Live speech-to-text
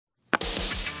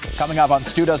Coming up on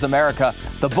Stu Does America,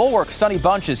 the Bulwark Sonny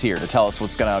Bunch is here to tell us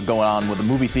what's going to go on with the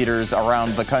movie theaters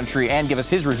around the country and give us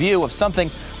his review of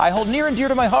something I hold near and dear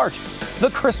to my heart, the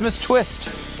Christmas twist.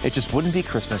 It just wouldn't be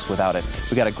Christmas without it.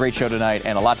 We got a great show tonight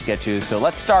and a lot to get to, so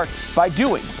let's start by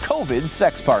doing COVID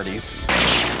sex parties.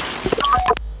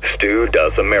 Stu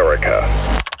Does America.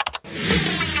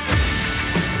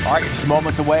 All right, you're just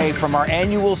moments away from our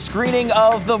annual screening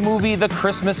of the movie The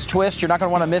Christmas Twist. You're not going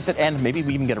to want to miss it, and maybe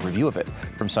we even get a review of it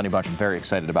from Sonny Bunch. I'm very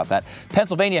excited about that.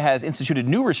 Pennsylvania has instituted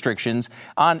new restrictions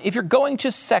on if you're going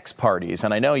to sex parties,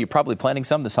 and I know you're probably planning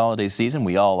some this holiday season.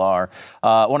 We all are.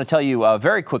 I want to tell you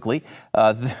very quickly,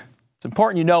 it's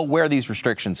important you know where these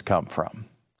restrictions come from.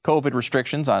 COVID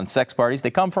restrictions on sex parties,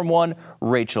 they come from one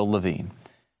Rachel Levine.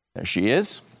 There she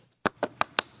is.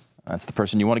 That's the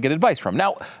person you want to get advice from.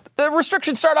 Now, the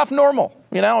restrictions start off normal.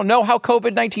 Know how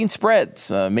COVID-19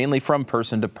 spreads, mainly from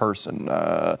person to person,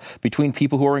 between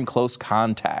people who are in close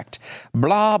contact,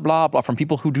 blah, blah, blah, from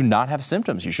people who do not have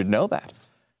symptoms. You should know that.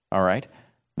 All right.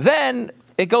 Then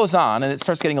it goes on and it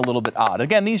starts getting a little bit odd.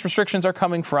 Again, these restrictions are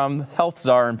coming from health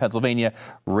czar in Pennsylvania,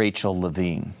 Rachel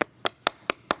Levine.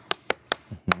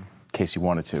 In case you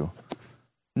wanted to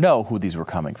know who these were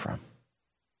coming from.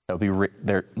 That would be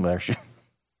there she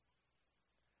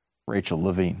Rachel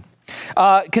Levine.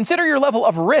 Consider your level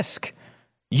of risk.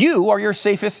 You are your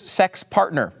safest sex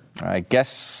partner. I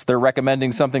guess they're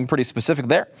recommending something pretty specific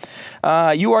there.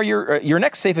 Your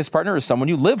next safest partner is someone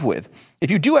you live with.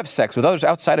 If you do have sex with others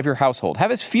outside of your household,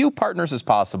 have as few partners as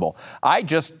possible. I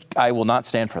will not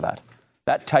stand for that.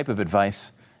 That type of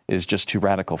advice is just too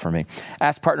radical for me.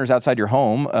 Ask partners outside your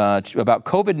home about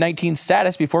COVID-19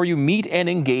 status before you meet and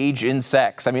engage in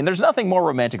sex. I mean, there's nothing more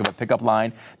romantic of a pickup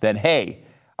line than, hey,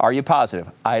 are you positive?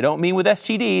 I don't mean with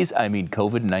STDs, I mean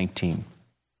COVID-19.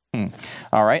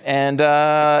 All right, and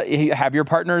have your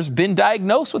partners been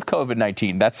diagnosed with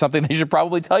COVID-19? That's something they should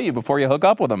probably tell you before you hook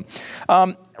up with them.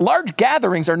 Large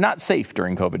gatherings are not safe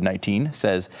during COVID-19,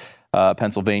 says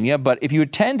Pennsylvania, but if you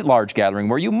attend large gathering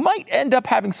where you might end up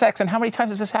having sex, and how many times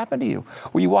has this happened to you?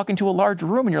 Where you walk into a large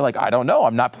room and you're like, I don't know,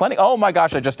 I'm not planning. Oh my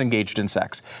gosh, I just engaged in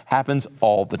sex. Happens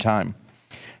all the time.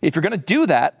 If you're going to do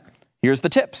that, here's the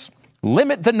tips.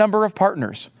 Limit the number of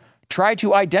partners. Try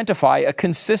to identify a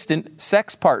consistent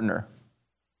sex partner.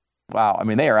 Wow, I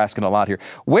mean, they are asking a lot here.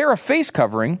 Wear a face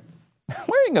covering.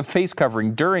 Wearing a face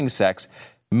covering during sex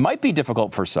might be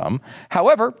difficult for some.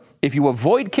 However, if you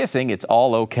avoid kissing, it's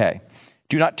all okay.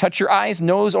 Do not touch your eyes,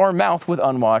 nose, or mouth with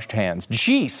unwashed hands.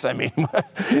 Jeez, I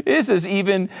mean, this is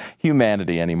even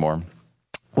humanity anymore.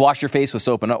 Wash your face with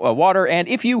soap and water, and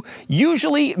if you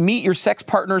usually meet your sex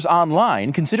partners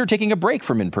online, consider taking a break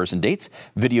from in-person dates,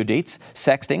 video dates,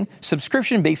 sexting,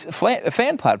 subscription-based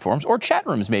fan platforms, or chat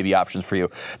rooms may be options for you.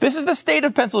 This is the state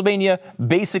of Pennsylvania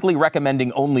basically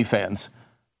recommending OnlyFans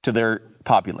to their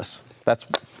populace. That's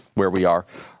where we are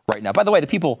right now. By the way, the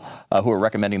people who are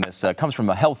recommending this comes from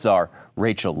a health czar,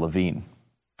 Rachel Levine.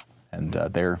 And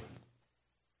there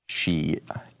she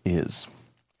is.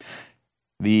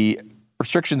 The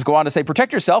restrictions go on to say,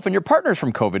 protect yourself and your partners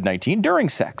from COVID-19 during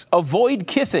sex. Avoid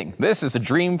kissing. This is a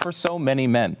dream for so many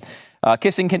men.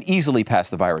 Kissing can easily pass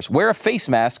the virus. Wear a face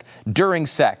mask during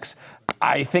sex.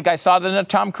 I think I saw that in a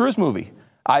Tom Cruise movie.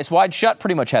 Eyes Wide Shut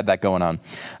pretty much had that going on.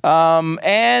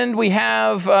 And we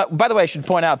have, by the way, I should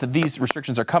point out that these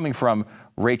restrictions are coming from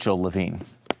Rachel Levine.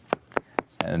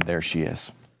 And there she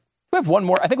is. We have one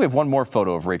more. I think we have one more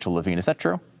photo of Rachel Levine. Is that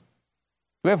true? Do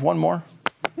we have one more?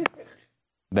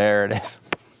 There it is.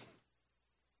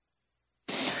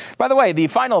 By the way, the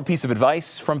final piece of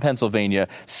advice from Pennsylvania,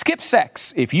 skip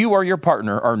sex if you or your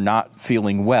partner are not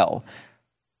feeling well.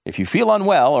 If you feel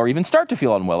unwell or even start to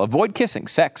feel unwell, avoid kissing,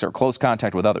 sex, or close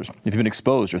contact with others. If you've been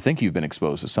exposed or think you've been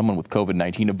exposed to someone with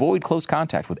COVID-19, avoid close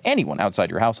contact with anyone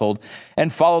outside your household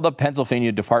and follow the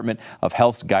Pennsylvania Department of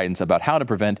Health's guidance about how to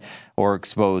prevent or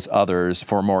expose others.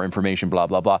 For more information, blah,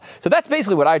 blah, blah. So that's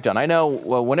basically what I've done. I know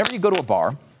whenever you go to a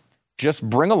bar, just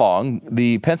bring along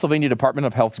the Pennsylvania Department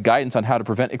of Health's guidance on how to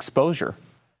prevent exposure.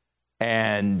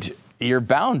 And you're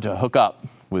bound to hook up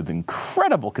with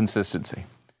incredible consistency.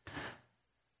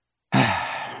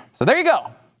 So there you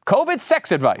go. COVID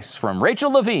sex advice from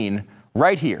Rachel Levine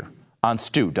right here on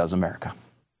Stu Does America.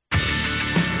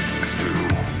 Stu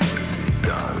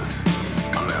Does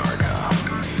America.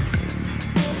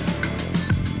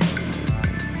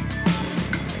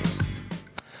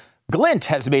 Glint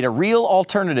has made a real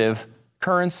alternative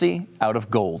currency out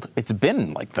of gold. It's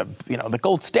been like the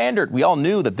gold standard. We all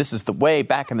knew that this is the way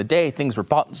back in the day things were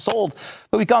bought and sold,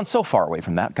 but we've gone so far away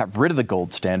from that, got rid of the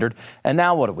gold standard, and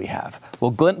now what do we have?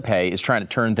 Well, Glint Pay is trying to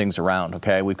turn things around,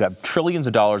 okay? We've got trillions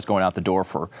of dollars going out the door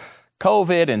for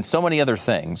COVID and so many other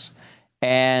things.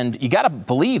 And you got to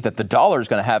believe that the dollar is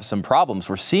going to have some problems.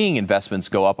 We're seeing investments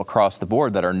go up across the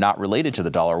board that are not related to the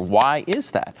dollar. Why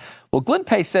is that? Well,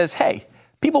 GlintPay says, hey,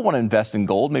 people want to invest in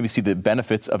gold, maybe see the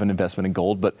benefits of an investment in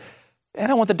gold, but they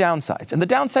don't want the downsides. And the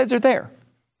downsides are there.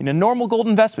 In a normal gold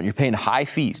investment, you're paying high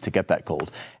fees to get that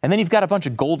gold. And then you've got a bunch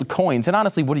of gold coins. And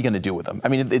honestly, what are you going to do with them? I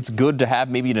mean, it's good to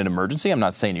have maybe in an emergency. I'm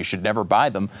not saying you should never buy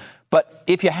them. But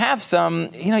if you have some,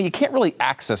 you can't really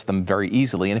access them very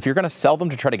easily. And if you're going to sell them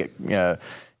to try to get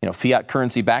fiat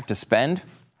currency back to spend,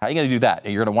 how are you going to do that?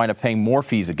 You're going to wind up paying more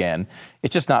fees again.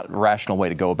 It's just not a rational way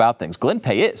to go about things.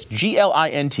 GlintPay is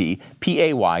GLINTPAY.com.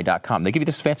 They give you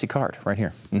this fancy card right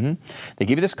here. They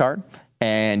give you this card.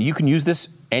 And you can use this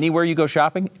anywhere you go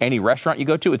shopping, any restaurant you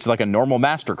go to. It's like a normal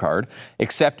MasterCard,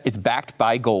 except it's backed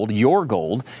by gold, your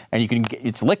gold, and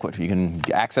it's liquid. You can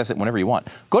access it whenever you want.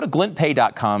 Go to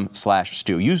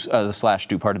glintpay.com/Stu. Use the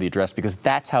 /Stu part of the address because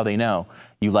that's how they know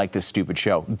you like this stupid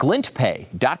show.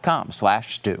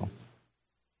 glintpay.com/Stu.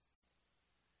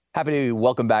 Happy to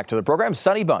welcome back to the program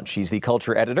Sonny Bunch. He's the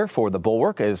culture editor for The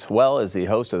Bulwark, as well as the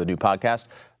host of the new podcast,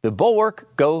 The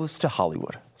Bulwark Goes to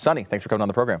Hollywood. Sonny, thanks for coming on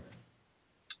the program.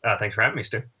 Thanks for having me,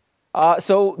 Stu.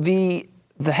 So the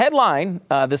headline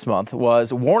this month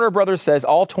was Warner Brothers says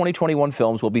all 2021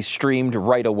 films will be streamed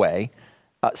right away.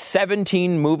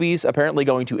 17 movies apparently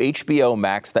going to HBO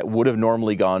Max that would have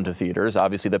normally gone to theaters,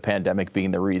 obviously the pandemic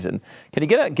being the reason. Can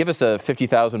you give us a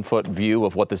 50,000-foot view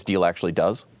of what this deal actually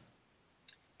does?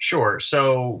 Sure.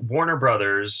 So Warner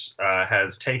Brothers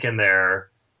has taken their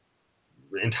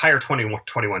entire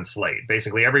 2021 slate,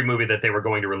 basically every movie that they were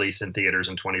going to release in theaters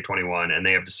in 2021, and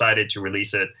they have decided to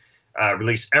release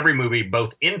every movie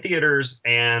both in theaters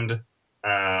and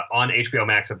on HBO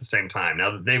Max at the same time.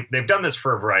 Now they've done this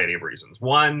for a variety of reasons.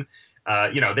 One,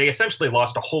 they essentially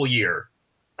lost a whole year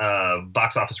of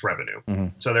box office revenue,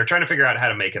 so they're trying to figure out how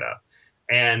to make it up.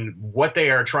 And what they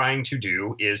are trying to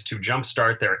do is to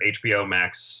jumpstart their HBO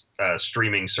Max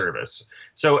streaming service.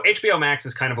 So HBO Max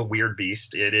is kind of a weird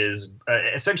beast. It is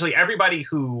essentially everybody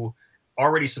who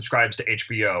already subscribes to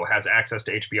HBO has access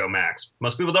to HBO Max.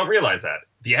 Most people don't realize that.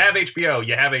 If you have HBO,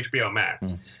 you have HBO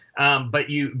Max. But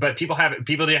people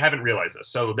haven't realized this.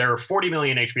 So there are 40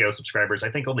 million HBO subscribers. I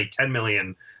think only 10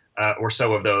 million or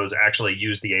so of those actually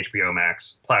use the HBO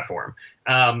Max platform.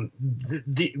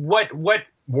 What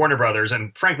Warner Brothers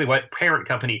and frankly what parent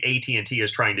company AT&T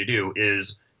is trying to do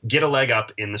is get a leg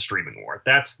up in the streaming war.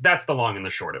 That's the long and the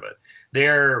short of it.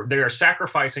 They're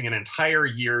sacrificing an entire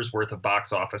year's worth of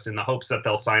box office in the hopes that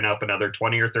they'll sign up another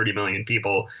 20 or 30 million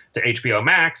people to HBO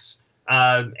Max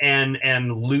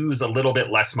and lose a little bit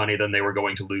less money than they were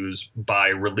going to lose by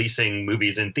releasing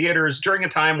movies in theaters during a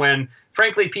time when,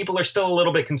 frankly, people are still a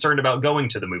little bit concerned about going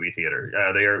to the movie theater.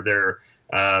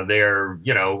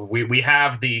 We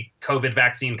have the COVID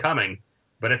vaccine coming,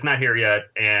 but it's not here yet,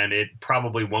 and it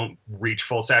probably won't reach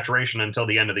full saturation until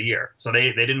the end of the year. So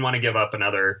they didn't want to give up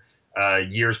another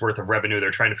year's worth of revenue.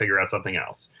 They're trying to figure out something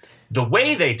else. The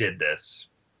way they did this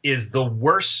is the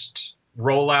worst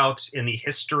rollout in the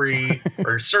history,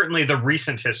 or certainly the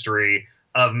recent history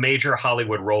of major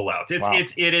Hollywood rollouts.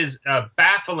 It is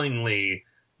bafflingly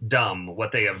dumb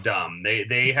what they have done.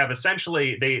 They have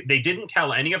essentially they didn't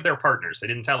tell any of their partners. They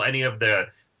didn't tell any of the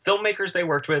filmmakers they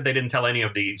worked with. They didn't tell any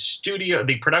of the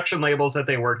production labels that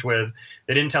they worked with.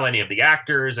 They didn't tell any of the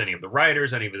actors, any of the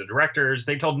writers, any of the directors.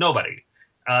 They told nobody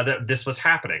that this was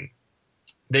happening.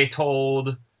 They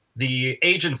told the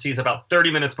agencies about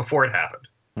 30 minutes before it happened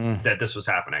that this was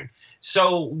happening.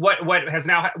 So what has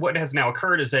now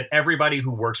occurred is that everybody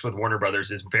who works with Warner Brothers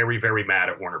is very, very mad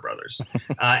at Warner Brothers.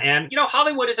 And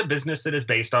Hollywood is a business that is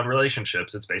based on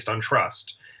relationships. It's based on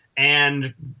trust.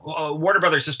 And Warner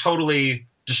Brothers has totally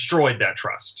destroyed that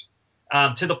trust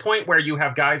to the point where you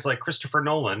have guys like Christopher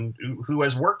Nolan, who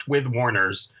has worked with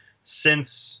Warner's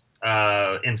since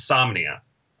Insomnia,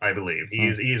 I believe.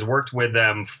 He's worked with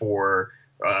them for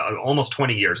almost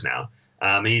 20 years now.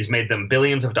 He's made them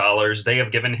billions of dollars. They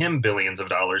have given him billions of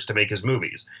dollars to make his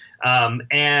movies.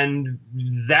 And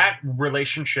that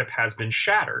relationship has been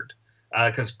shattered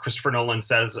because Christopher Nolan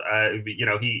says,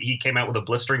 he came out with a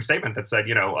blistering statement that said,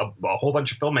 a whole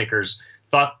bunch of filmmakers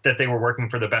thought that they were working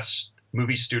for the best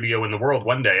movie studio in the world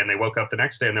one day, and they woke up the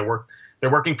next day and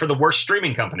they're working for the worst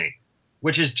streaming company,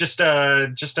 which is just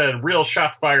a real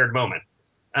shots fired moment.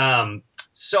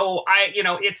 So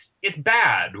it's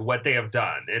bad what they have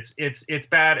done. It's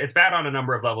bad. It's bad on a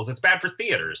number of levels. It's bad for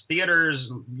theaters.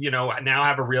 Theaters, now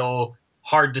have a real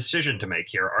hard decision to make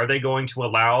here. Are they going to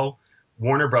allow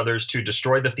Warner Brothers to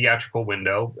destroy the theatrical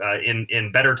window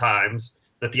in better times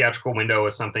the theatrical window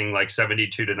is something like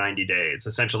 72 to 90 days,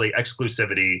 essentially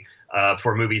exclusivity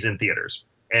for movies in theaters.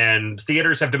 And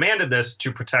theaters have demanded this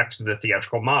to protect the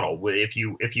theatrical model. If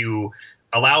you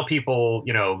allow people,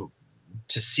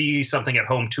 to see something at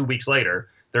home 2 weeks later,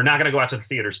 they're not going to go out to the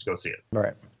theaters to go see it.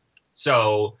 Right.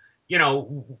 So,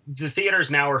 the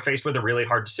theaters now are faced with a really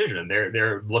hard decision.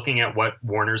 They're looking at what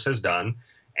Warner's has done,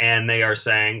 and they are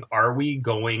saying, are we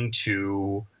going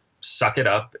to suck it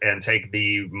up and take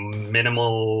the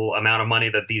minimal amount of money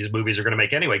that these movies are going to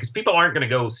make anyway? Because people aren't going to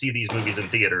go see these movies in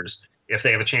theaters if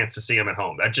they have a chance to see them at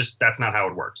home. That's not how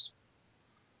it works.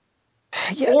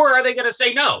 Yeah. Or are they going to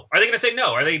say no? Are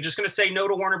they just going to say no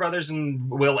to Warner Brothers? And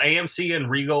will AMC and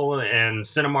Regal and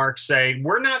Cinemark say,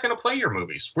 we're not going to play your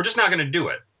movies? We're just not going to do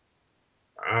it.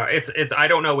 I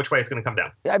don't know which way it's going to come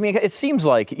down. I mean, it seems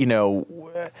like,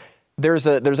 there's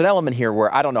an element here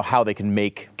where I don't know how they can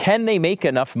make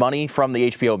enough money from the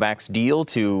HBO Max deal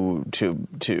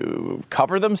to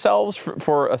cover themselves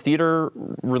for a theater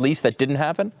release that didn't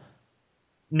happen?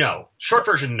 No. Short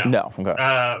version, no. No. Okay.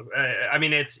 I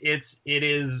mean, it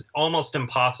is almost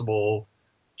impossible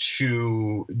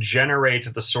to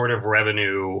generate the sort of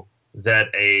revenue that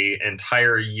a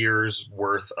entire year's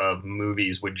worth of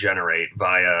movies would generate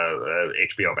via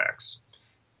HBO Max.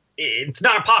 It's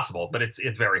not impossible, but it's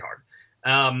very hard.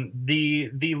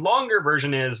 The longer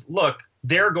version is, look,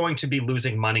 they're going to be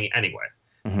losing money anyway,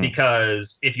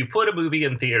 because if you put a movie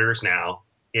in theaters now,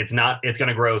 it's going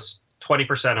to gross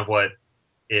 20% of what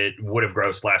it would have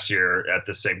grossed last year at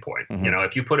the same point.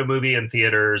 If you put a movie in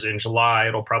theaters in July,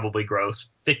 it'll probably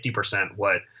gross 50%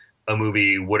 what a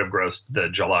movie would have grossed the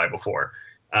July before.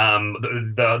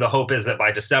 The hope is that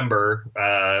by December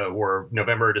or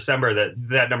November or December,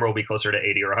 that number will be closer to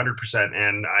 80 or 100%.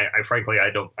 And I frankly, I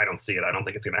don't see it. I don't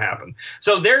think it's going to happen.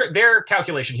 So their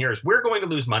calculation here is, we're going to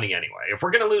lose money anyway. If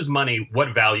we're going to lose money,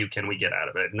 what value can we get out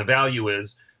of it? And the value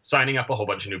is signing up a whole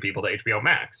bunch of new people to HBO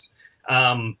Max.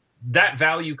 That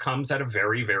value comes at a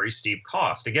very, very steep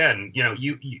cost. Again,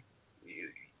 it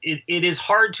is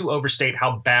hard to overstate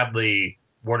how badly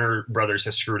Warner Brothers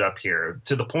has screwed up here,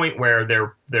 to the point where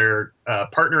they're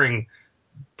partnering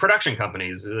production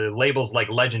companies, labels like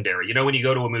Legendary. When you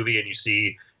go to a movie and you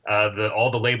see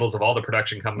all the labels of all the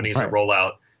production companies that roll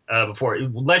out before.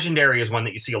 Legendary is one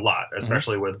that you see a lot,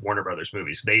 especially with Warner Brothers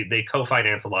movies. They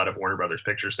co-finance a lot of Warner Brothers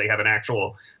pictures. They have an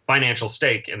actual financial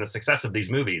stake in the success of these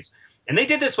movies. And they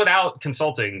did this without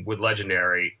consulting with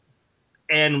Legendary,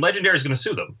 and Legendary is going to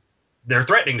sue them. They're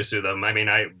threatening to sue them. I mean,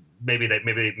 maybe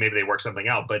they work something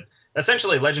out, but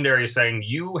essentially Legendary is saying,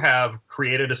 you have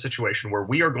created a situation where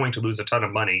we are going to lose a ton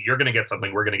of money. You're going to get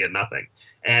something, we're going to get nothing.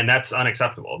 And that's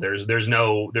unacceptable. There's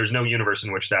no universe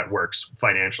in which that works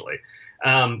financially.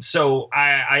 So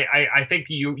I think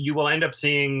you will end up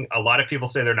seeing a lot of people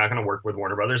say they're not going to work with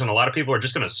Warner Brothers, and a lot of people are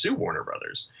just going to sue Warner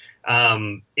Brothers.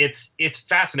 It's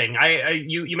fascinating.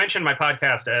 You mentioned my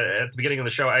podcast at the beginning of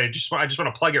the show. I just want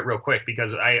to plug it real quick,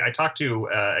 because I talked to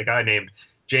a guy named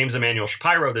James Emmanuel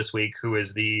Shapiro this week, who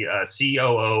is the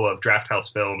COO of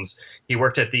Drafthouse Films. He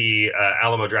worked at the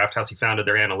Alamo Drafthouse. He founded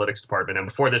their analytics department. And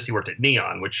before this, he worked at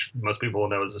Neon, which most people will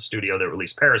know is a studio that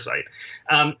released Parasite.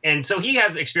 And so he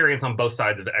has experience on both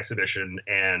sides of exhibition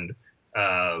and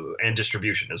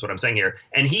distribution, is what I'm saying here.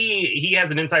 And he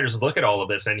has an insider's look at all of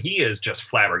this, and he is just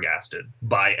flabbergasted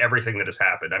by everything that has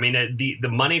happened. I mean, the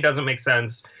money doesn't make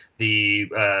sense. The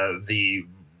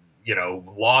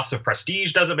loss of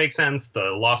prestige doesn't make sense.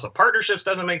 The loss of partnerships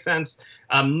doesn't make sense.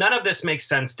 None of this makes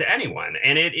sense to anyone.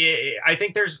 And I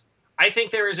think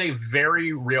there is a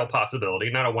very real possibility,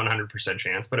 not a 100%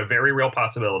 chance, but a very real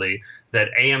possibility that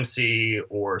AMC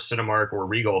or Cinemark or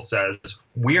Regal says,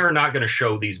 we are not going to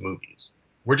show these movies.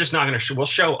 We're just not going to we'll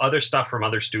show other stuff from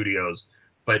other studios,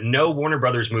 but no Warner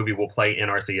Brothers movie will play in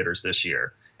our theaters this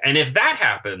year. And if that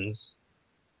happens,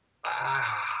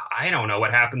 I don't know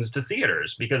what happens to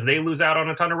theaters, because they lose out on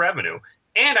a ton of revenue.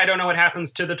 And I don't know what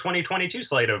happens to the 2022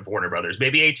 slate of Warner Brothers.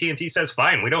 Maybe AT&T says,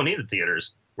 fine, we don't need the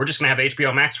theaters. We're just going to have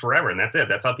HBO Max forever, and that's it.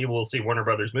 That's how people will see Warner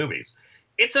Brothers movies.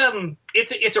 It's a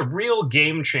real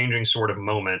game-changing sort of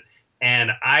moment,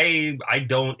 and I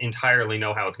don't entirely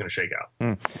know how it's going to shake out.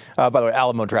 By the way,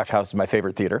 Alamo Drafthouse is my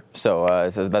favorite theater, so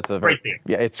that's a great theater.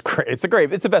 Yeah, it's great.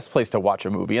 It's the best place to watch a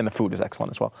movie, and the food is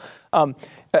excellent as well.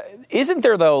 Isn't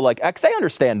there, though, because I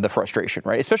understand the frustration,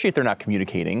 right? Especially if they're not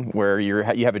communicating, where you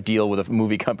have a deal with a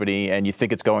movie company and you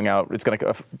think it's going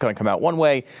to come out one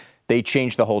way, they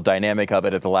change the whole dynamic of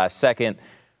it at the last second.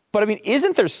 But I mean,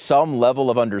 isn't there some level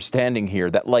of understanding here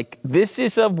that this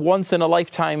is a once in a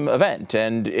lifetime event,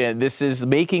 and this is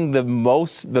making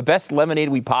the best lemonade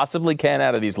we possibly can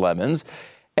out of these lemons,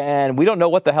 and we don't know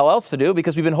what the hell else to do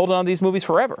because we've been holding on to these movies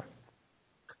forever?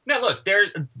 Now, look,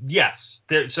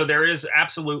 so there is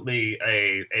absolutely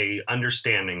a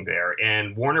understanding there,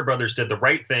 and Warner Brothers did the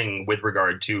right thing with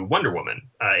regard to Wonder Woman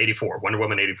 84, Wonder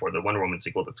Woman 84, the Wonder Woman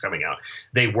sequel that's coming out.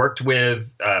 They worked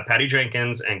with Patty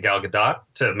Jenkins and Gal Gadot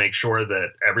to make sure that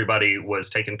everybody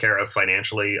was taken care of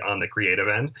financially on the creative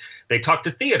end. They talked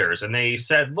to theaters and they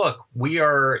said, "Look, we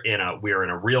are in a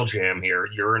real jam here.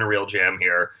 You're in a real jam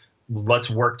here. Let's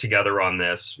work together on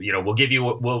this. We'll give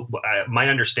you my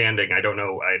understanding. I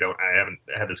haven't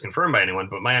had this confirmed by anyone,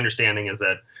 but my understanding is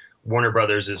that Warner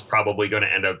Brothers is probably going to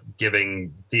end up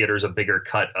giving theaters a bigger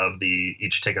cut of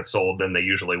each ticket sold than they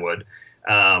usually would.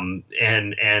 And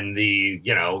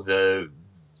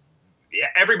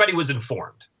everybody was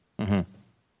informed. Mm-hmm.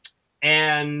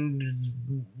 And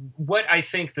what I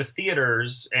think the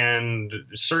theaters and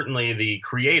certainly the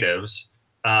creatives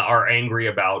are angry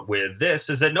about with this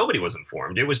is that nobody was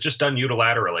informed. It was just done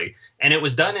unilaterally, and it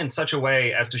was done in such a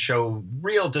way as to show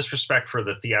real disrespect for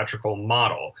the theatrical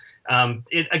model.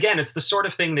 It's the sort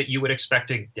of thing that you would expect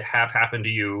to have happen to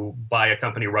you by a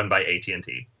company run by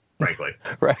AT&T. Frankly,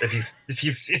 right. If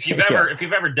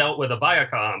you've ever dealt with a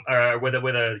Viacom with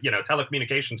a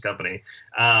telecommunications company,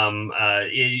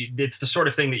 it's the sort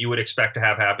of thing that you would expect to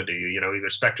have happen to you. Either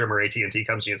Spectrum or AT&T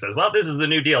comes to you and says, "Well, this is the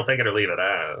new deal. Take it or leave it."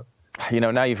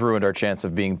 Now you've ruined our chance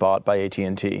of being bought by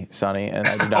AT&T, Sonny, and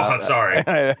I do not. Oh, sorry.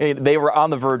 They were on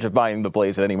the verge of buying the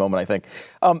place at any moment, I think.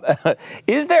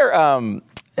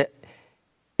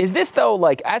 Is this, though,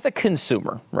 like, as a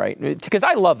consumer, right? Because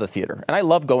I love the theater, and I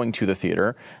love going to the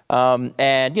theater.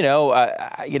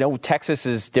 Texas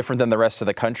is different than the rest of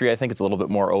the country. I think it's a little bit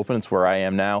more open. It's where I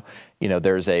am now.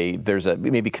 There's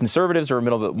maybe conservatives are a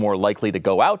little bit more likely to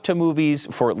go out to movies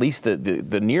for at least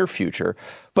the near future.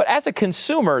 But as a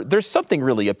consumer, there's something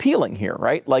really appealing here,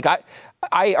 right? Like, I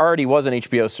already was an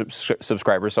HBO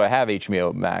subscriber, so I have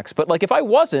HBO Max. But, like, if I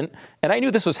wasn't, and I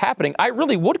knew this was happening, I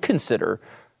really would consider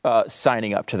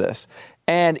signing up to this.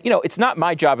 And, it's not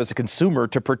my job as a consumer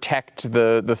to protect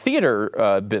the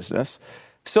theater business.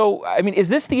 So, I mean, is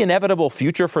this the inevitable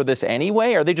future for this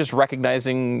anyway? Are they just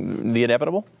recognizing the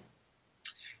inevitable?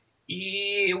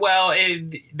 Well,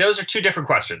 those are two different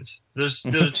questions. Those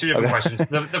are two different questions.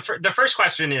 The first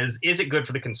question is it good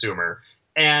for the consumer?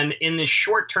 And in the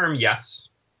short term, yes,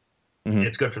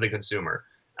 it's good for the consumer.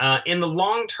 In the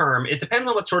long term, it depends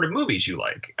on what sort of movies you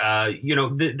like.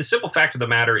 The simple fact of the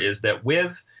matter is that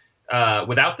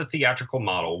without the theatrical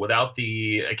model, without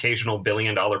the occasional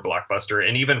billion-dollar blockbuster,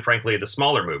 and even, frankly, the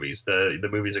smaller movies, the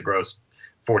movies that gross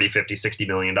 $40, $50, $60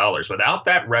 million, without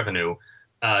that revenue,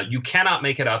 you cannot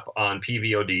make it up on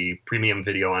PVOD, premium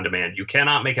video on demand. You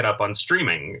cannot make it up on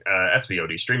streaming,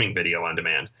 SVOD, streaming video on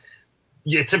demand.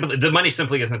 The money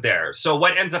simply isn't there. So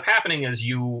what ends up happening is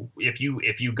if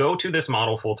you go to this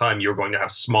model full time, you're going to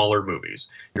have smaller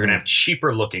movies. You're going to have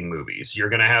cheaper looking movies. You're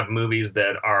going to have movies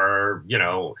that are,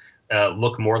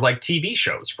 look more like TV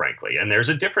shows, frankly. And there's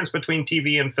a difference between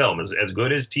TV and film. As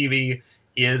good as TV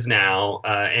is now,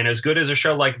 and as good as a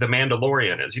show like The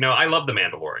Mandalorian is. I love The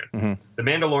Mandalorian. Mm-hmm. The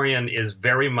Mandalorian is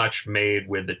very much made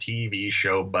with the TV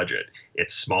show budget.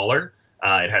 It's smaller.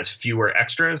 It has fewer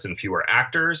extras and fewer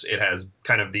actors. It has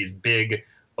kind of these big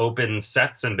open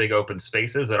sets and big open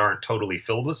spaces that aren't totally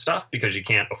filled with stuff because you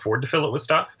can't afford to fill it with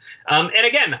stuff. And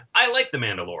again, I like The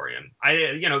Mandalorian.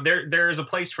 There's a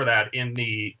place for that in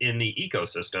the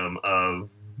ecosystem of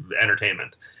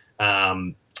entertainment.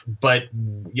 But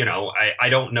I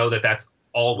don't know that that's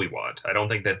all we want. I don't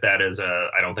think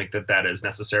that is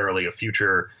necessarily a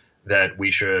future that we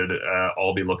should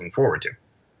all be looking forward to.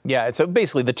 Yeah, so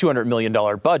basically the $200 million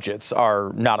budgets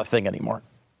are not a thing anymore.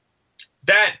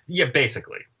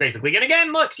 Basically. And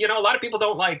again, look, a lot of people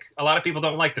don't like the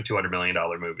 $200 million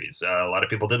movies. A lot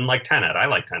of people didn't like Tenet. I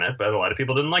like Tenet, but a lot of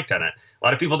people didn't like Tenet. A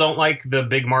lot of people don't like the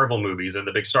big Marvel movies and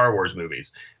the big Star Wars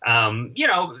movies.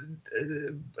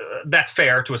 That's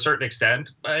fair to a certain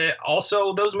extent.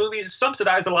 Also, those movies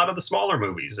subsidize a lot of the smaller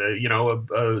movies.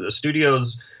 A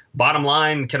studio's bottom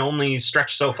line can only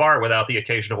stretch so far without the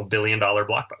occasional billion-dollar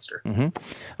blockbuster.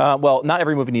 Mm-hmm. Well, not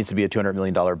every movie needs to be a $200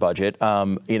 million budget.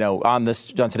 On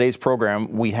today's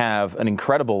program, we have an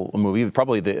incredible movie,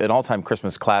 probably an all-time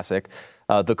Christmas classic,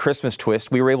 The Christmas Twist.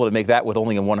 We were able to make that with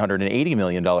only a $180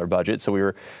 million budget,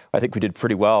 so I think we did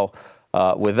pretty well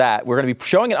with that. We're going to be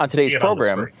showing it on today's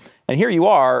program. And here you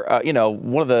are,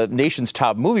 one of the nation's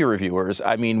top movie reviewers.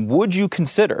 I mean, would you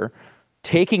consider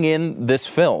taking in this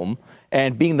film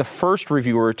and being the first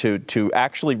reviewer to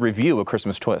actually review A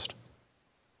Christmas Twist?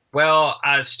 Well,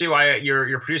 Stu,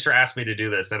 your producer asked me to do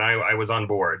this, and I was on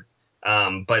board.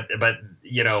 But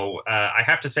I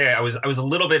have to say I was a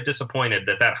little bit disappointed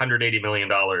that $180 million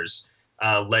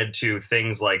led to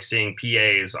things like seeing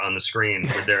PAs on the screen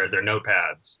with their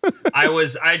notepads. I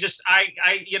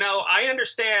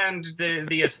understand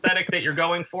the aesthetic that you're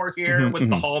going for here with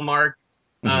the Hallmark,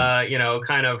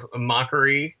 kind of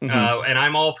mockery. And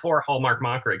I'm all for Hallmark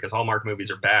mockery because Hallmark movies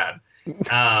are bad.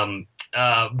 But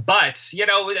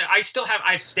I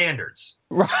have standards,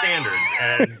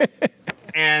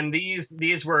 and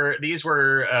these were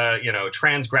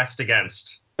transgressed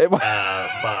against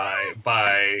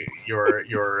by your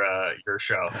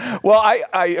show. Well,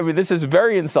 I mean, this is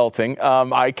very insulting.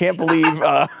 I can't believe.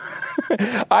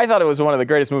 I thought it was one of the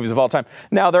greatest movies of all time.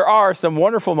 Now, there are some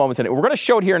wonderful moments in it. We're going to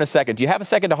show it here in a second. Do you have a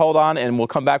second to hold on? And we'll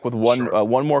come back with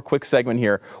one more quick segment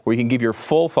here where you can give your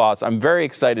full thoughts. I'm very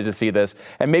excited to see this.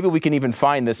 And maybe we can even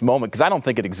find this moment, because I don't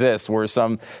think it exists, where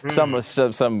some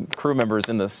crew members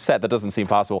in the set, that doesn't seem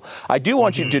possible. I do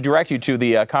want you to direct you to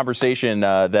the conversation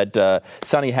that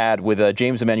Sonny had with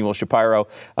James Emmanuel Shapiro.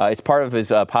 It's part of his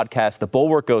podcast, The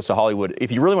Bulwark Goes to Hollywood.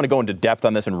 If you really want to go into depth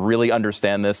on this and really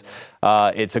understand this,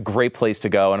 it's a great place to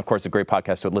go. And of course, a great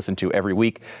podcast to listen to every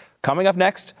week. Coming up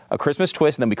next, a Christmas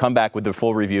twist, and then we come back with the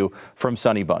full review from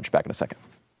Sonny Bunch. Back in a second.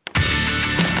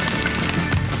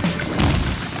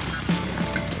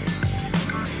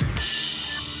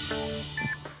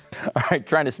 All right,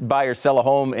 trying to buy or sell a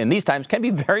home in these times can be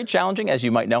very challenging, as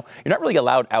you might know. You're not really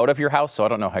allowed out of your house, so I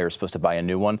don't know how you're supposed to buy a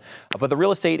new one. But the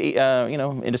real estate,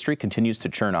 industry continues to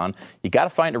churn on. You got to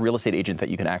find a real estate agent that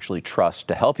you can actually trust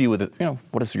to help you with,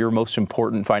 what is your most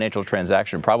important financial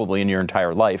transaction probably in your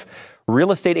entire life.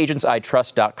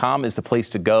 realestateagentsitrust.com is the place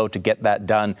to go to get that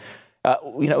done.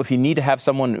 If you need to have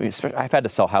someone, I've had to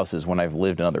sell houses when I've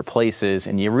lived in other places,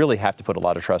 and you really have to put a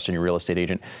lot of trust in your real estate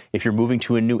agent. If you're moving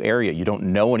to a new area, you don't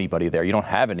know anybody there, you don't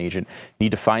have an agent, you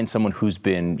need to find someone who's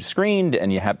been screened,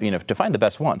 and you have, to find the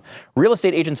best one.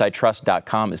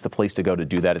 realestateagentsitrust.com is the place to go to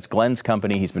do that. It's Glenn's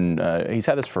company. He's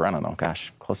had this for,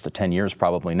 close to 10 years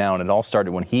probably now, and it all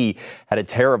started when he had a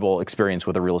terrible experience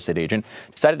with a real estate agent.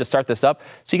 Decided to start this up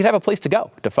so you could have a place to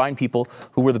go to find people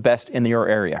who were the best in your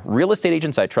area.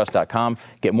 realestateagentsitrust.com.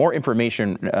 Get more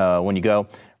information when you go.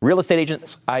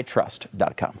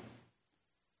 realestateagentsitrust.com.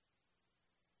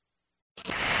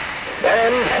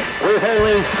 And with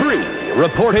only 3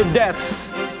 reported deaths,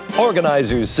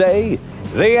 organizers say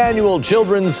the annual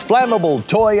Children's Flammable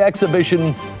Toy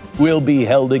Exhibition will be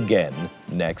held again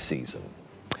next season.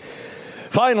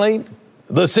 Finally,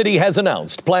 the city has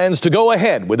announced plans to go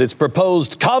ahead with its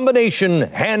proposed combination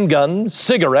handgun,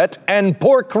 cigarette, and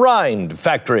pork rind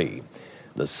factory.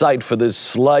 The site for this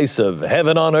slice of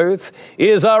heaven on earth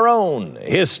is our own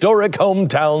historic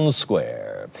hometown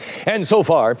square. And so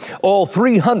far, all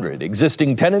 300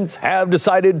 existing tenants have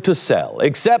decided to sell,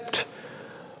 except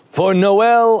for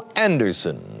Noel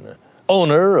Anderson,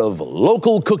 owner of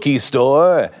local cookie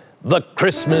store, The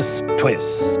Christmas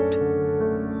Twist.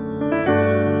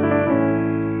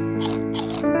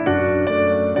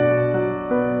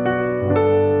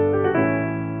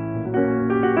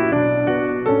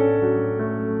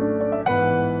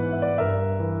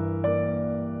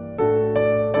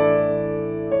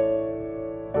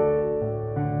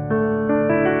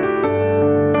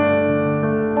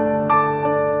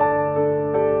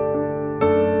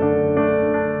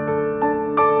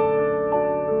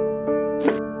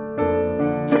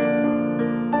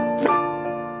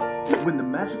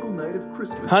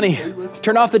 Honey,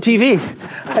 turn off the TV.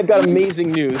 I've got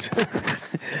amazing news.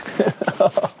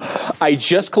 I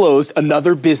just closed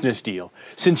another business deal.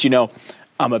 Since,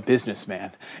 I'm a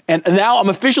businessman. And now I'm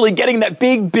officially getting that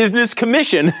big business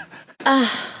commission. I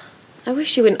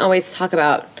wish you wouldn't always talk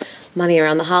about money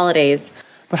around the holidays.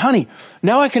 But honey,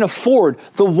 now I can afford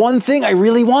the one thing I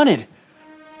really wanted.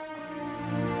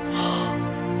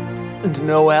 And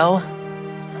Noel,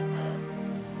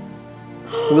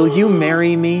 will you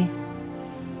marry me?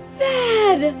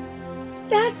 Thad,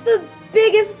 that's the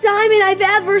biggest diamond I've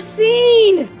ever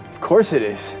seen. Of course it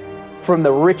is. From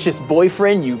the richest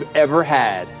boyfriend you've ever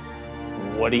had.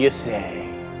 What do you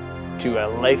say to a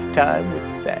lifetime with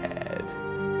Thad?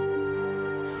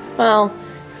 Well,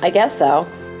 I guess so.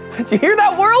 Do you hear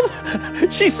that, world?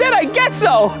 She said, I guess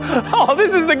so. Oh,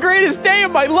 this is the greatest day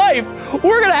of my life.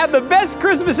 We're going to have the best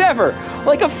Christmas ever.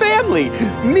 Like a family.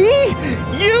 Me,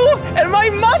 you, and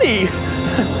my money.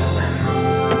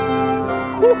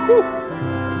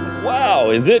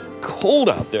 Wow, is it cold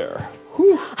out there?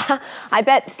 I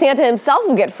bet Santa himself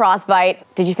will get frostbite.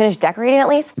 Did you finish decorating at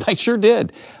least? I sure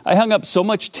did. I hung up so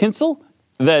much tinsel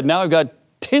that now I've got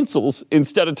tinsels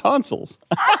instead of tonsils.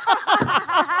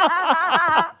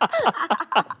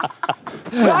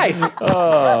 Guys,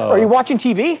 are you watching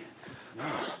TV?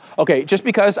 Okay, just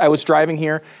because I was driving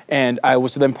here and I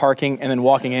was then parking and then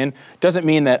walking in doesn't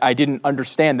mean that I didn't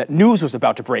understand that news was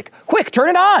about to break. Quick, turn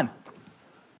it on!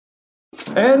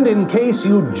 And in case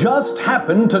you just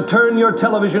happened to turn your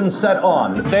television set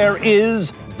on, there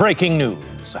is breaking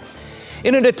news.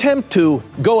 In an attempt to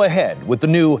go ahead with the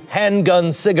new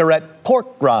handgun cigarette pork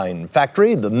rind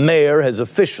factory, the mayor has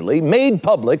officially made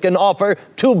public an offer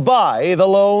to buy the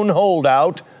lone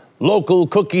holdout, local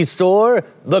cookie store,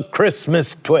 The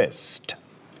Christmas Twist.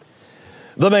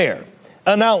 The mayor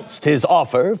announced his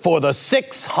offer for the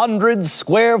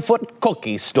 600-square-foot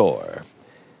cookie store.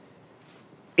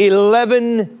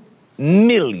 $11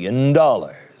 million.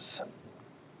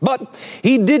 But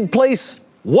he did place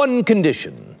one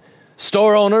condition.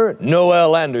 Store owner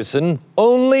Noel Anderson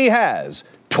only has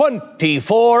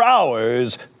 24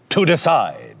 hours to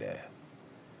decide.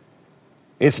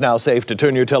 It's now safe to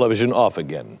turn your television off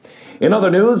again. In other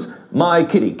news, my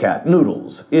kitty cat,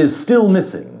 Noodles, is still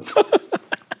missing.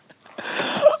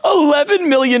 $11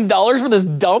 million for this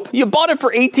dump? You bought it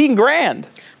for 18 grand.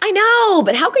 I know,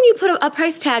 but how can you put a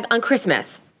price tag on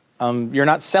Christmas? You're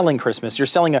not selling Christmas. You're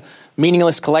selling a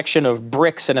meaningless collection of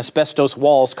bricks and asbestos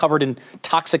walls covered in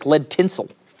toxic lead tinsel.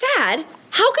 Thad,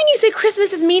 how can you say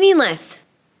Christmas is meaningless?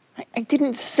 I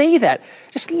didn't say that.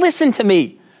 Just listen to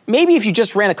me. Maybe if you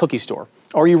just ran a cookie store,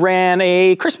 or you ran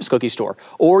a Christmas cookie store,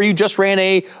 or you just ran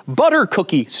a butter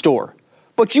cookie store,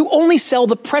 but you only sell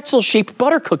the pretzel-shaped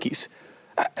butter cookies.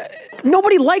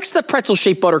 Nobody likes the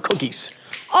pretzel-shaped butter cookies.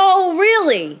 Oh,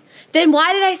 really? Then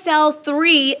why did I sell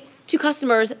 3 to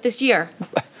customers this year?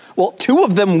 Well, 2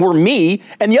 of them were me,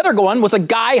 and the other one was a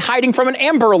guy hiding from an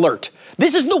Amber Alert.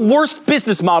 This is the worst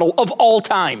business model of all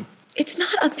time. It's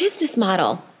not a business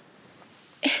model.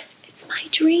 It's my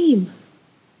dream.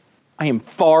 I am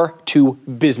far too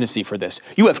businessy for this.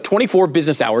 You have 24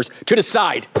 business hours to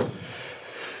decide.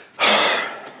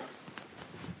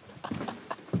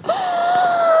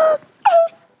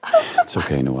 It's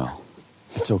okay, Noel.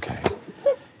 It's okay.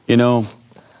 You know,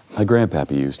 my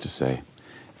grandpappy used to say,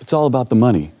 if it's all about the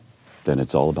money, then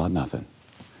it's all about nothing.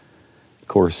 Of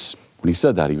course, when he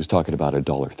said that, he was talking about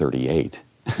 $1.38.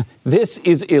 This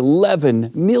is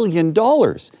 $11 million.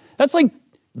 That's like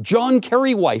John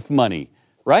Kerry wife money,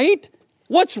 right?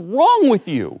 What's wrong with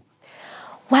you?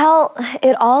 Well,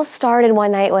 it all started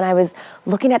one night when I was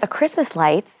looking at the Christmas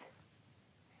lights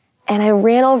and I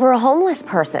ran over a homeless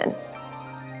person.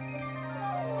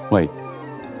 Wait,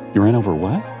 you ran over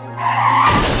what?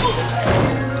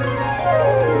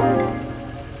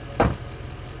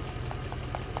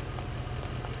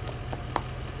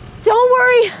 Don't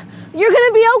worry, you're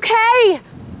gonna be okay.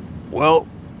 Well,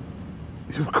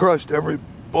 you've crushed every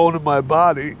bone in my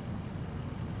body.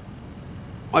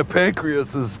 My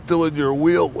pancreas is still in your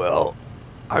wheel well.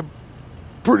 I'm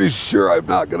pretty sure I'm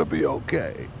not gonna be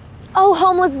okay. Oh,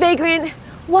 homeless vagrant,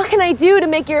 what can I do to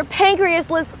make your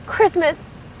pancreasless Christmas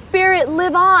spirit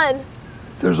live on?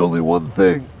 There's only one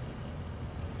thing.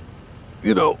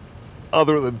 You know,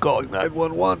 other than calling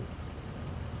 911.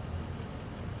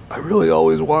 I really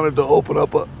always wanted to open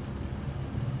up a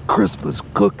Christmas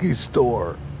cookie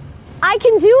store. I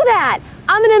can do that.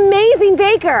 I'm an amazing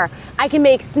baker. I can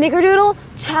make snickerdoodle,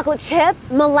 chocolate chip,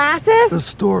 molasses. The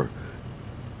store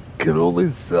can only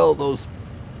sell those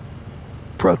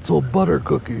pretzel butter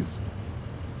cookies.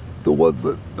 The ones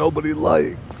that nobody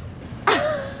likes.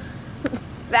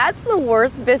 That's the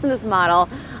worst business model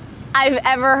I've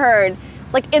ever heard,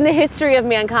 like in the history of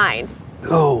mankind.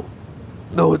 No,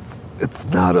 it's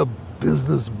not a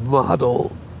business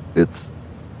model. It's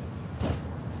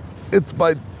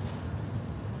my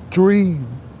dream.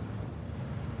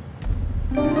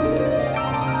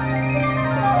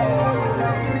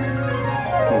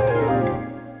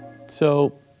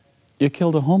 So, you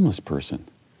killed a homeless person.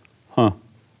 Huh.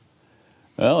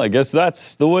 Well, I guess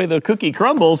that's the way the cookie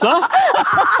crumbles, huh?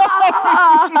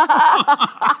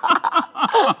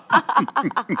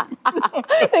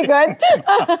 They good?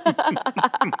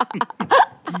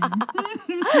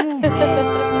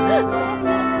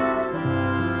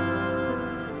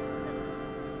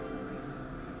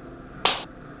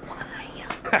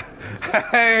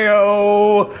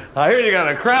 Hey-oh! I hear you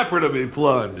got a crapper to be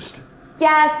plunged.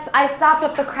 Yes, I stopped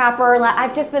up the crapper.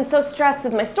 I've just been so stressed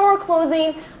with my store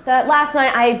closing that last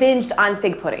night I binged on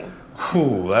fig pudding.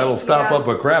 Whew, that'll stop up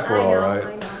a crapper, all right.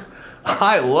 I know.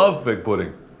 I love fig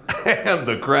pudding and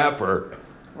the crapper.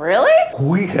 Really?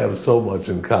 We have so much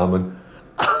in common.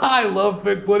 I love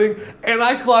fig pudding, and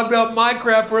I clogged up my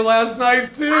crapper last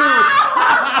night, too.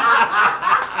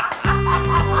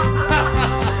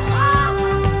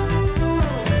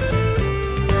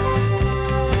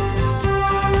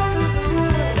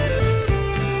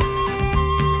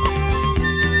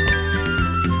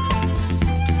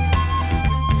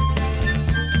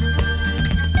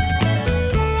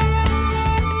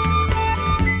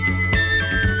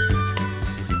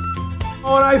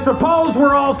 I suppose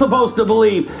we're all supposed to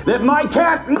believe that my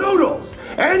cat Noodles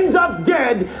ends up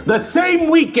dead the same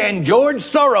weekend George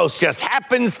Soros just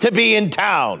happens to be in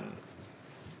town.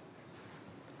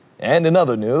 And in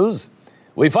other news,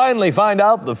 we finally find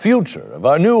out the future of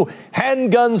our new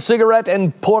handgun, cigarette,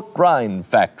 and pork rind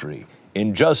factory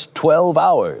in just 12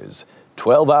 hours.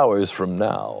 12 hours from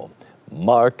now.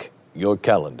 Mark your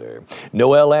calendar.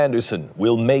 Noelle Anderson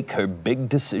will make her big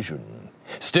decision.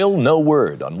 Still no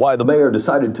word on why the mayor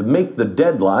decided to make the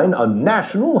deadline a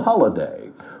national holiday,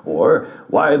 or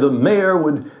why the mayor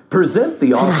would present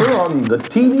the offer on the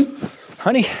TV.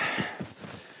 Honey,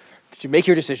 did you make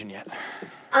your decision yet?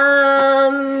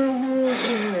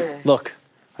 Look,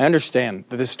 I understand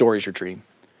that this story is your dream,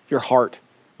 your heart,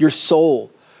 your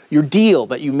soul, your deal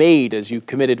that you made as you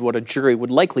committed what a jury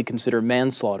would likely consider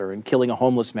manslaughter and killing a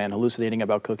homeless man hallucinating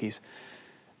about cookies.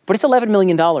 But it's $11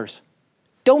 million.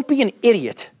 Don't be an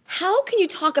idiot. How can you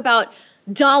talk about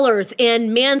dollars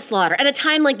and manslaughter at a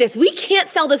time like this? We can't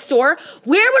sell the store.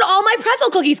 Where would all my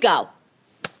pretzel cookies go?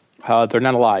 They're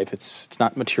not alive. It's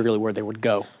not materially where they would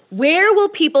go. Where will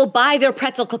people buy their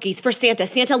pretzel cookies for Santa?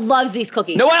 Santa loves these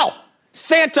cookies. Noelle!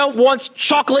 Santa wants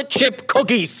chocolate chip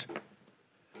cookies!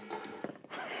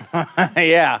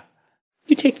 Yeah.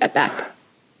 You take that back.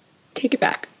 Take it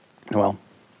back. Noelle,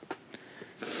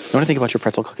 you want to think about your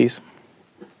pretzel cookies?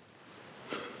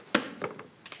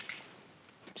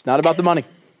 It's not about the money.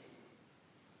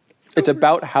 It's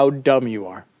about how dumb you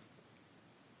are.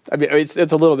 I mean, it's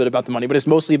a little bit about the money, but it's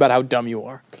mostly about how dumb you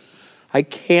are. I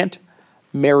can't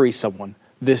marry someone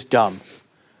this dumb.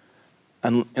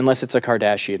 Unless it's a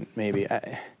Kardashian, maybe.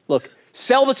 Look,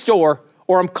 sell the store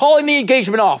or I'm calling the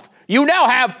engagement off. You now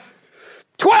have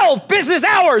 12 business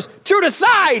hours to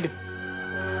decide.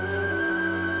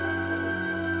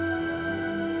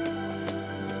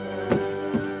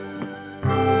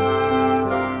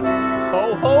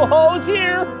 Ho-ho-ho's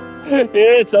here.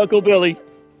 It's Uncle Billy.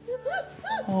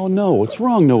 Oh, no. What's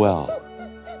wrong, Noelle?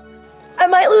 I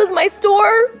might lose my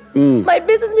store. My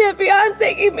businessman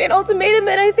fiance gave me an ultimatum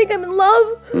and I think I'm in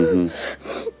love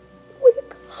with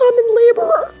a common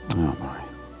laborer. Oh, my.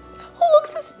 Who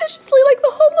looks suspiciously like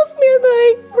the homeless man that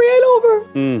I ran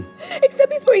over.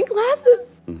 Except he's wearing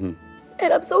glasses.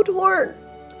 And I'm so torn.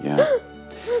 Yeah.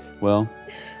 Well,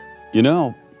 you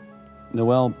know,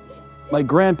 Noelle, my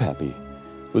grandpappy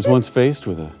was once faced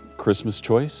with a Christmas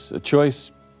choice, a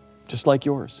choice just like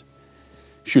yours.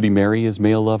 Should he marry his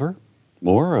male lover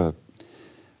or a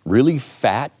really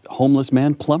fat homeless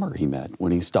man plumber he met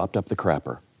when he stopped up the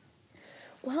crapper?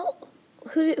 Well,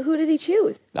 who did he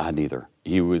choose? Neither.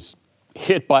 He was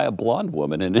hit by a blonde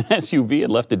woman in an SUV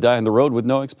and left to die on the road with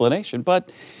no explanation.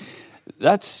 But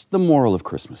that's the moral of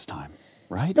Christmas time,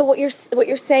 right? So what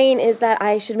you're saying is that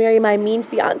I should marry my mean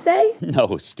fiance?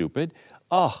 No, stupid.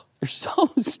 Oh, you're so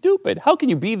stupid. How can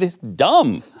you be this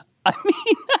dumb? I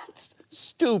mean, that's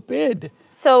stupid.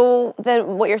 So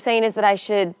then what you're saying is that I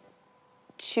should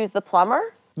choose the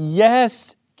plumber?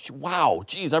 Yes. Wow.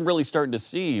 Geez, I'm really starting to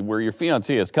see where your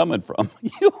fiancé is coming from.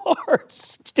 You are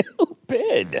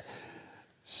stupid.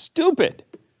 Stupid.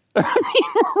 I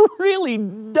mean, really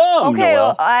dumb, Okay, Noelle.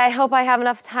 well, I hope I have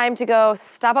enough time to go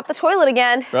stop up the toilet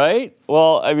again. Right?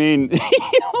 Well, I mean,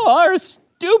 you are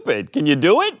stupid. Can you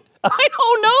do it? I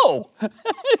don't know.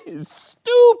 That is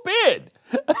stupid.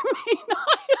 I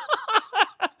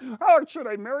mean, oh, should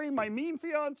I marry my mean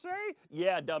fiancé?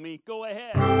 Yeah, dummy, go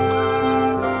ahead.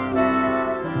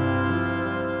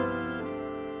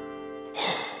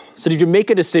 So did you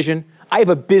make a decision? I have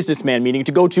a businessman meeting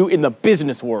to go to in the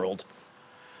business world.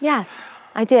 Yes,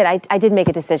 I did. I did make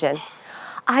a decision.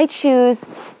 I choose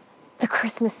the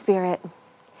Christmas spirit.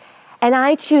 And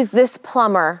I choose this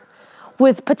plumber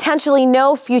with potentially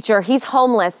no future. He's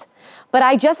homeless. But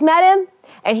I just met him,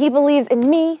 and he believes in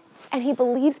me, and he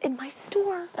believes in my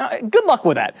store. Good luck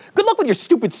with that. Good luck with your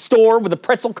stupid store with the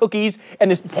pretzel cookies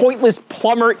and this pointless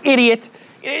plumber idiot.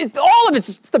 All of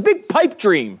it's the big pipe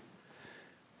dream.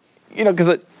 You know,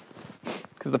 because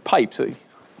the pipes,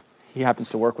 he happens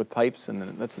to work with pipes,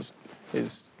 and that's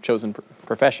his chosen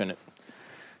profession.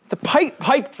 It's a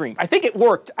pipe dream. I think it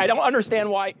worked. I don't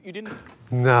understand why you didn't.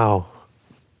 Now,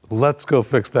 let's go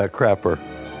fix that crapper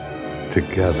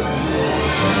together.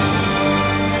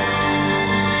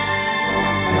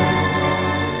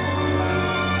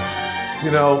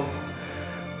 You know,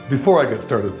 before I get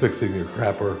started fixing your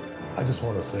crapper, I just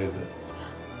want to say this.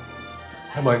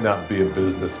 I might not be a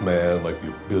businessman like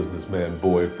your businessman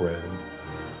boyfriend.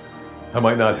 I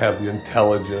might not have the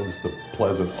intelligence, the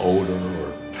pleasant odor,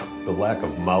 or the lack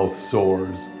of mouth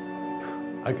sores.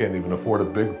 I can't even afford a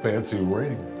big fancy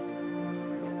ring.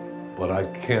 But I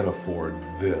can afford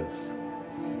this.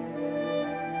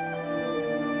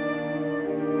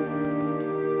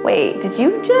 Wait, did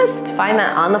you just find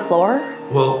that on the floor?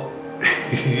 Well,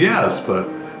 yes, but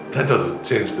that doesn't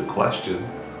change the question.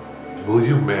 Will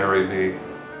you marry me?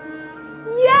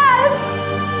 Yes!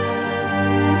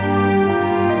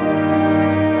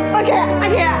 I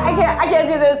can't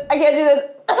do this. I can't do this.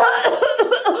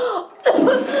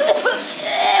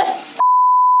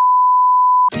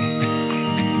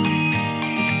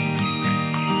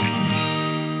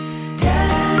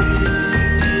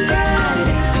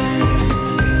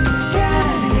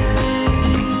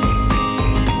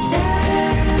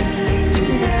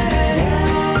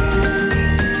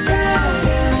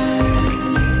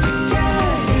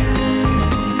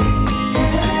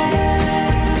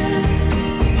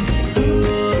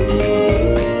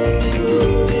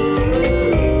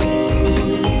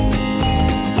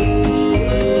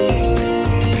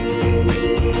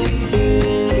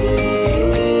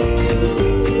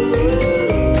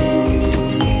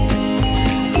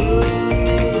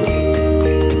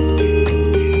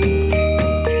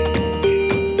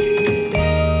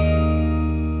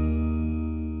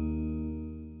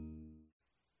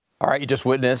 All right, you just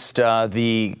witnessed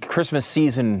the Christmas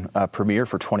season premiere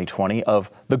for 2020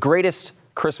 of the greatest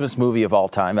Christmas movie of all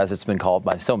time, as it's been called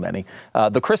by so many,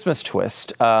 The Christmas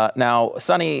Twist. Now,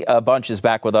 Sonny Bunch is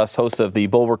back with us, host of The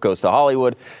Bulwark Goes to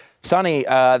Hollywood. Sonny,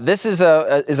 this is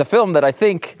a film that I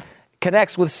think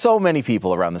connects with so many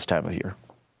people around this time of year.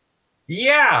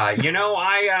 Yeah,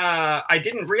 I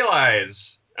didn't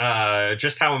realize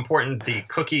just how important the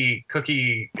cookie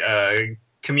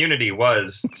community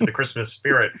was to the Christmas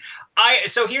spirit. I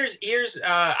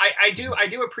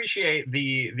do appreciate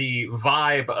the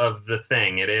vibe of the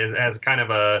thing. It is as kind of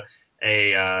a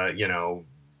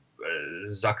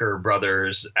Zucker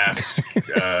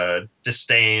Brothers-esque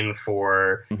disdain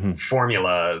for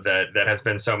formula that has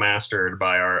been so mastered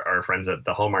by our friends at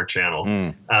the Hallmark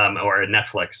Channel or at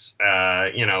Netflix.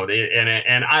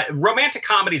 Romantic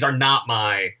comedies are not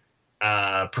my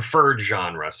preferred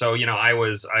genre. So it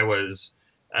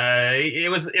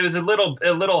was a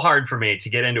little hard for me to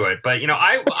get into it, but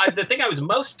the thing I was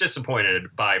most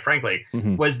disappointed by, frankly,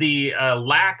 was the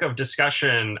lack of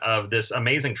discussion of this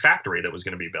amazing factory that was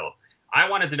going to be built. I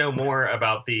wanted to know more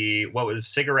about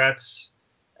cigarettes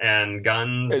and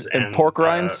guns and pork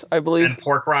rinds, I believe, and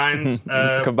pork rinds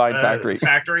combined factory.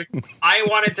 I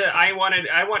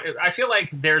feel like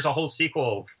there's a whole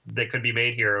sequel that could be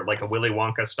made here, like a Willy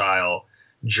Wonka style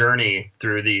journey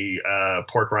through the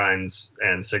pork rinds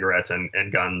and cigarettes and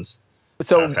guns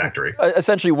factory.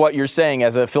 Essentially what you're saying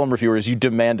as a film reviewer is you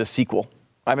demand a sequel.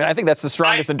 I mean, I think that's the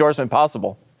strongest endorsement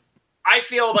possible. I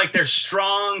feel like there's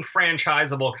strong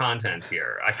franchisable content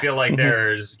here. I feel like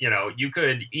there's, you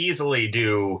could easily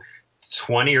do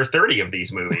 20 or 30 of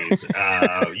these movies,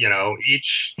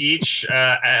 each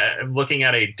looking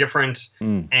at a different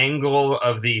angle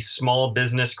of the small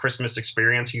business Christmas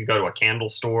experience. You could go to a candle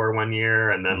store one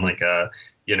year and then like a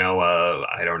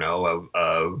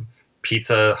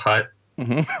Pizza Hut.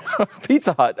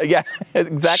 Pizza Hut, yeah,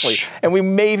 exactly. And we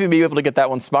may even be able to get that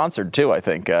one sponsored too, I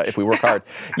think, if we work hard.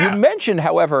 You mentioned,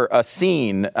 however, a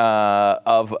scene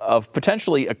of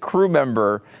potentially a crew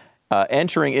member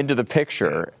entering into the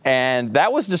picture, and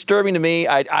that was disturbing to me.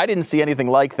 I didn't see anything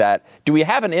like that. Do we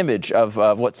have an image of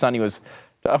what Sonny was?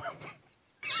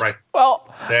 Right. Well,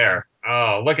 it's there.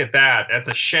 Oh, look at that. That's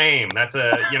a shame. That's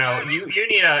you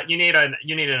need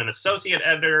an associate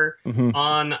editor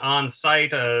on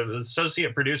site, an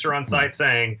associate producer on site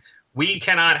saying we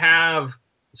cannot have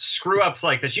screw ups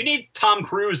like this. You need Tom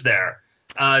Cruise there.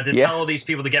 To tell these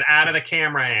people to get out of the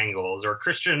camera angles, or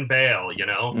Christian Bale,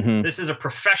 This is a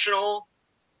professional,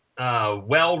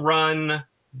 well-run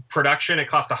production. It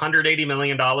cost $180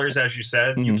 million, as you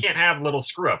said. You can't have little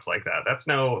screw-ups like that. That's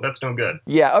no good.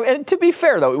 Yeah, and to be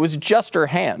fair, though, it was just her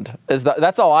hand.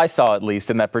 That's all I saw, at least,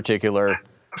 in that particular...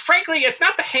 Frankly, it's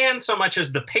not the hand so much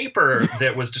as the paper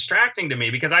that was distracting to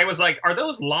me, because I was like, are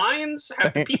those lines?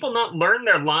 Have people not learned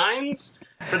their lines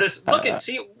for this? Look and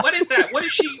see, what is that? What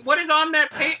is on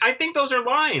that page? I think those are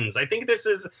lines. I think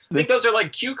those are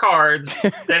like cue cards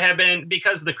that have been,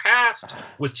 because the cast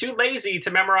was too lazy to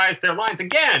memorize their lines.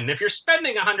 Again, if you're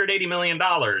spending $180 million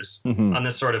on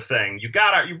this sort of thing, you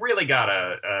really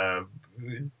gotta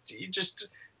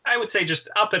I would say just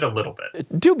up it a little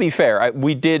bit. To be fair,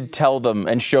 we did tell them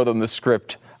and show them the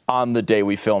script on the day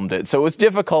we filmed it, so it was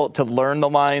difficult to learn the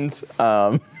lines.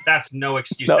 That's no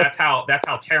excuse. No. That's how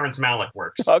Terrence Malick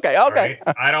works. Okay. Right?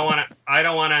 I don't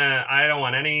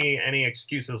want any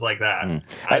excuses like that.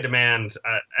 I demand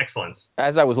excellence.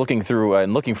 As I was looking through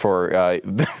and looking for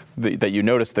that you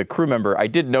noticed the crew member, I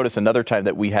did notice another time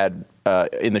that we had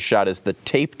in the shot is the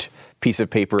taped piece of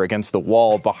paper against the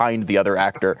wall behind the other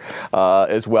actor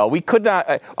as well. We could not.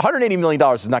 $180 million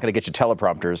is not going to get you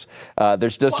teleprompters.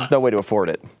 There's just no way to afford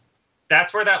it.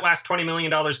 That's where that last $20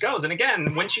 million goes. And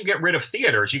again, once you get rid of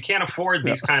theaters, you can't afford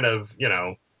these kind of,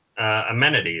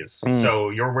 amenities. So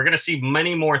we're going to see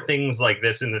many more things like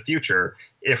this in the future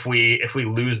if we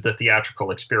lose the theatrical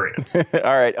experience. All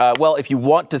right. Well, if you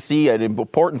want to see an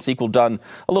important sequel done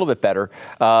a little bit better,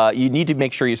 you need to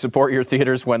make sure you support your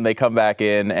theaters when they come back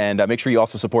in, and make sure you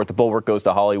also support The Bulwark Goes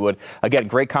to Hollywood. Again,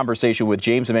 great conversation with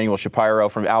James Emmanuel Shapiro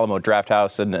from Alamo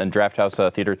Drafthouse and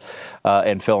Drafthouse Theater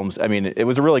and Films. I mean, it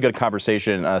was a really good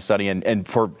conversation, Sonny, and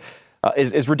for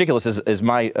as ridiculous as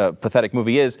my pathetic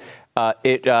movie is,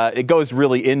 it goes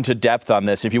really into depth on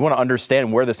this. If you want to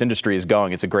understand where this industry is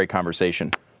going, it's a great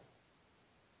conversation.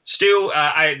 Stu,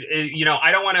 I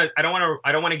don't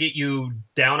want to get you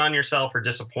down on yourself or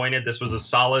disappointed. This was a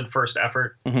solid first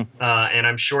effort, and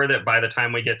I'm sure that by the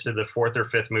time we get to the fourth or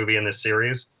fifth movie in this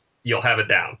series, you'll have it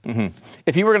down.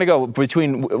 If you were going to go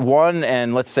between 1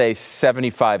 and, let's say,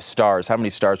 75 stars, how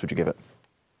many stars would you give it?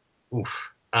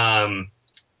 Oof.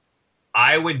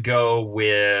 I would go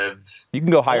with. You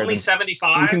can go higher. Only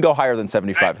 75. You can go higher than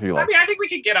 75 if you like. I mean, I think we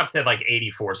could get up to like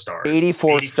 84 stars.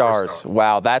 84 stars.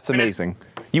 Wow, that's amazing.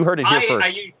 You heard it here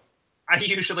first. I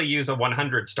usually use a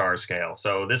 100-star scale,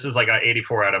 so this is like an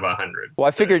 84 out of 100. Well,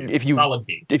 I figured if you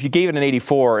gave it an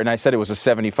 84 and I said it was a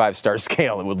 75-star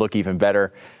scale, it would look even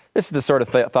better. This is the sort of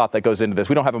thought that goes into this.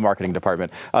 We don't have a marketing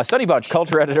department. Sonny Bunch,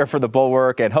 culture editor for The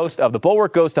Bulwark and host of The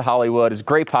Bulwark Goes to Hollywood. It's a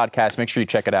great podcast. Make sure you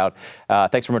check it out.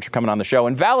 Thanks so much for coming on the show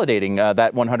and validating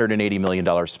that $180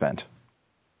 million spent.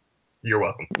 You're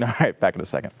welcome. All right, back in a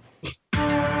second.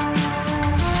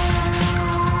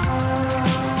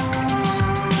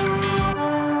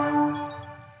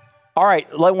 All right,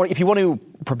 if you want to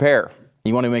prepare,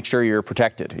 you want to make sure you're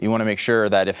protected. You want to make sure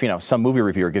that if, some movie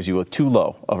reviewer gives you a too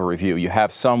low of a review, you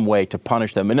have some way to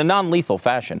punish them in a non-lethal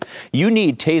fashion. You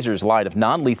need Taser's line of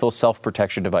non-lethal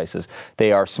self-protection devices.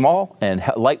 They are small and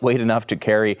lightweight enough to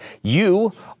carry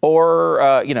you or,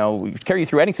 carry you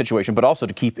through any situation, but also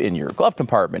to keep in your glove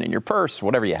compartment, in your purse,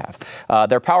 whatever you have.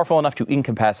 They're powerful enough to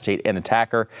incapacitate an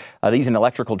attacker. They use an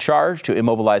electrical charge to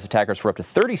immobilize attackers for up to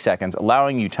 30 seconds,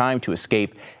 allowing you time to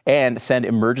escape and send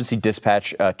emergency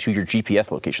dispatch to your GPS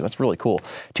location. That's really cool.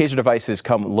 Taser devices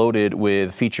come loaded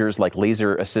with features like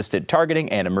laser-assisted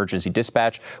targeting and emergency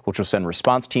dispatch, which will send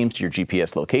response teams to your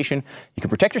GPS location. You can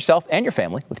protect yourself and your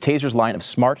family with Taser's line of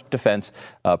smart defense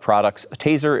products.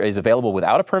 Taser is available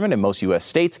without a permit in most U.S.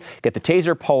 states. Get the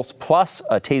Taser Pulse Plus,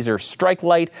 a Taser Strike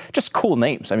Light, just cool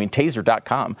names. I mean,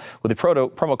 Taser.com. With the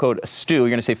promo code STU, you're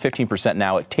going to save 15%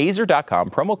 now at Taser.com.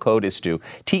 Promo code is STU,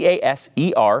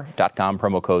 TASER.com.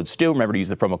 Promo code STU. Remember to use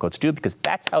the promo code STU because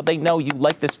that's how they know you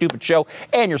like this stupid show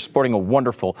and you're supporting a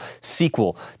wonderful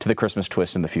sequel to the Christmas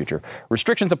twist in the future.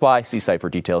 Restrictions apply. See site for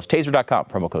details. Taser.com.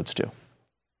 Promo code STU.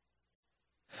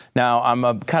 Now,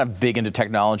 I'm kind of big into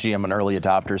technology. I'm an early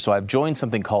adopter, so I've joined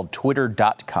something called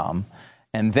Twitter.com.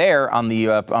 And there,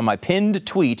 on my pinned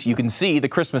tweet, you can see the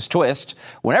Christmas twist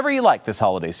whenever you like this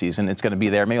holiday season. It's going to be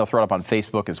there. Maybe I'll throw it up on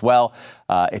Facebook as well.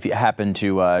 If you happen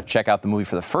to check out the movie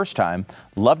for the first time,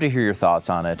 love to hear your thoughts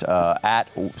on it. At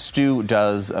Stu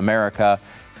Does America.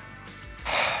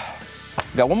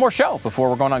 We've got one more show before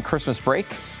we're going on Christmas break.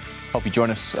 Hope you join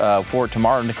us for it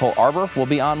tomorrow. Nicole Arbor will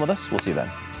be on with us. We'll see you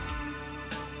then.